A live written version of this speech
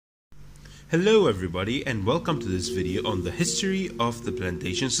Hello everybody and welcome to this video on the history of the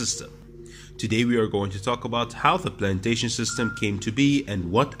plantation system. Today we are going to talk about how the plantation system came to be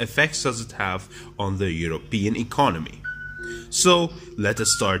and what effects does it have on the European economy. So let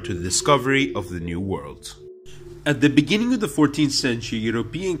us start with the discovery of the New World. At the beginning of the 14th century,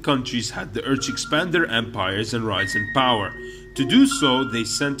 European countries had the urge to expand their empires and rise in power. To do so, they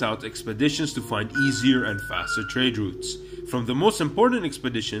sent out expeditions to find easier and faster trade routes. From the most important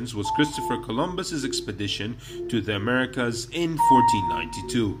expeditions was Christopher Columbus's expedition to the Americas in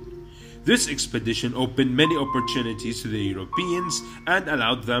 1492. This expedition opened many opportunities to the Europeans and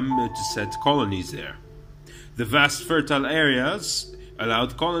allowed them to set colonies there. The vast fertile areas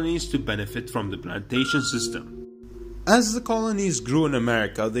allowed colonies to benefit from the plantation system. As the colonies grew in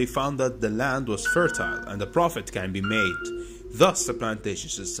America, they found that the land was fertile and a profit can be made. Thus, the plantation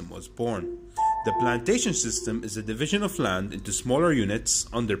system was born. The plantation system is a division of land into smaller units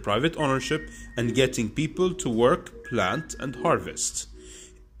under private ownership and getting people to work, plant, and harvest.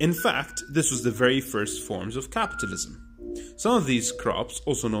 In fact, this was the very first forms of capitalism. Some of these crops,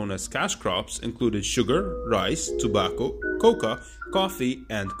 also known as cash crops, included sugar, rice, tobacco, coca, coffee,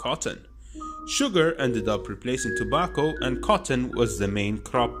 and cotton. Sugar ended up replacing tobacco, and cotton was the main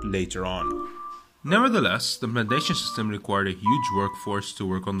crop later on. Nevertheless, the plantation system required a huge workforce to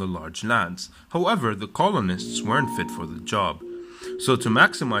work on the large lands. However, the colonists weren't fit for the job. So to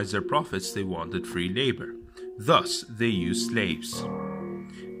maximize their profits, they wanted free labor. Thus, they used slaves.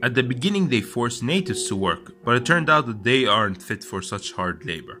 At the beginning, they forced natives to work, but it turned out that they aren't fit for such hard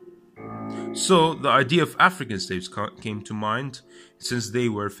labor. So, the idea of African slaves came to mind, since they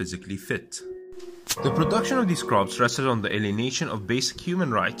were physically fit. The production of these crops rested on the alienation of basic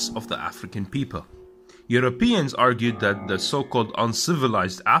human rights of the African people. Europeans argued that the so-called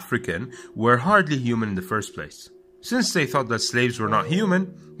uncivilized African were hardly human in the first place. Since they thought that slaves were not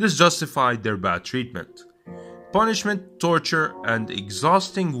human, this justified their bad treatment. Punishment, torture, and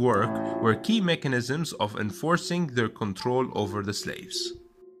exhausting work were key mechanisms of enforcing their control over the slaves.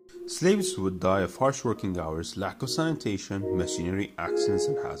 Slaves would die of harsh working hours, lack of sanitation, machinery accidents,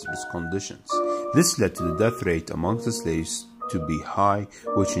 and hazardous conditions. This led to the death rate amongst the slaves to be high,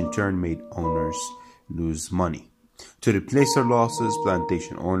 which in turn made owners lose money. To replace their losses,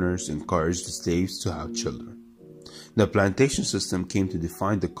 plantation owners encouraged the slaves to have children. The plantation system came to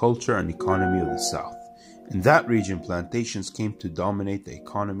define the culture and economy of the South. In that region, plantations came to dominate the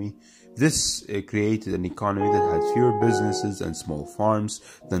economy. This created an economy that had fewer businesses and small farms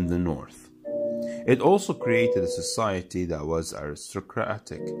than the North. It also created a society that was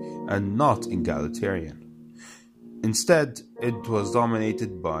aristocratic and not egalitarian. Instead, it was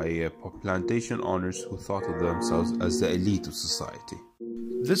dominated by plantation owners who thought of themselves as the elite of society.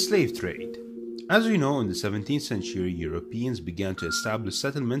 The slave trade. As we know, in the 17th century, Europeans began to establish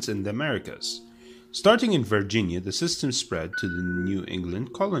settlements in the Americas. Starting in Virginia, the system spread to the New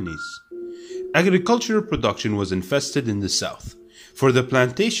England colonies. Agricultural production was infested in the South. For the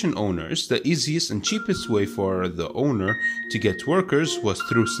plantation owners, the easiest and cheapest way for the owner to get workers was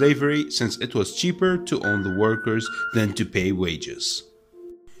through slavery, since it was cheaper to own the workers than to pay wages.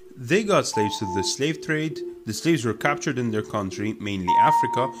 They got slaves through the slave trade. The slaves were captured in their country, mainly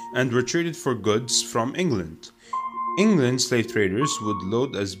Africa, and were traded for goods from England. England's slave traders would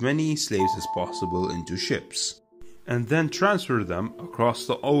load as many slaves as possible into ships and then transfer them across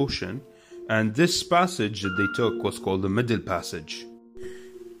the ocean, and this passage that they took was called the Middle Passage.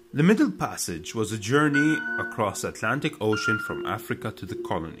 The Middle Passage was a journey across the Atlantic Ocean from Africa to the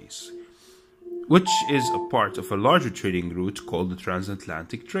colonies, which is a part of a larger trading route called the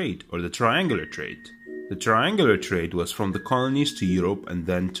transatlantic trade or the triangular trade. The triangular trade was from the colonies to Europe and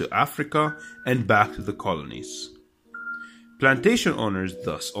then to Africa and back to the colonies. Plantation owners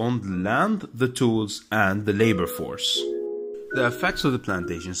thus owned the land, the tools, and the labor force. The effects of the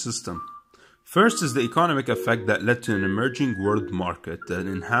plantation system. First is the economic effect that led to an emerging world market that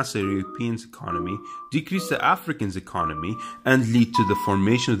enhanced the Europeans' economy, decreased the Africans' economy, and led to the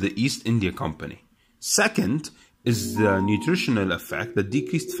formation of the East India Company. Second is the nutritional effect that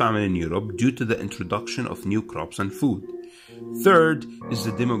decreased famine in Europe due to the introduction of new crops and food. Third is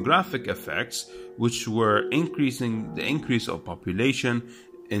the demographic effects, which were the increase of population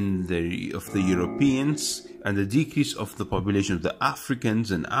of the Europeans and the decrease of the population of the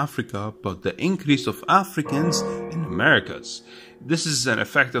Africans in Africa, but the increase of Africans in Americas. This is an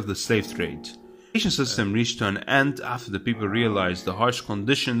effect of the slave trade. The plantation system reached an end after the people realized the harsh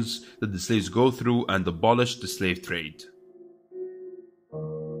conditions that the slaves go through and abolished the slave trade.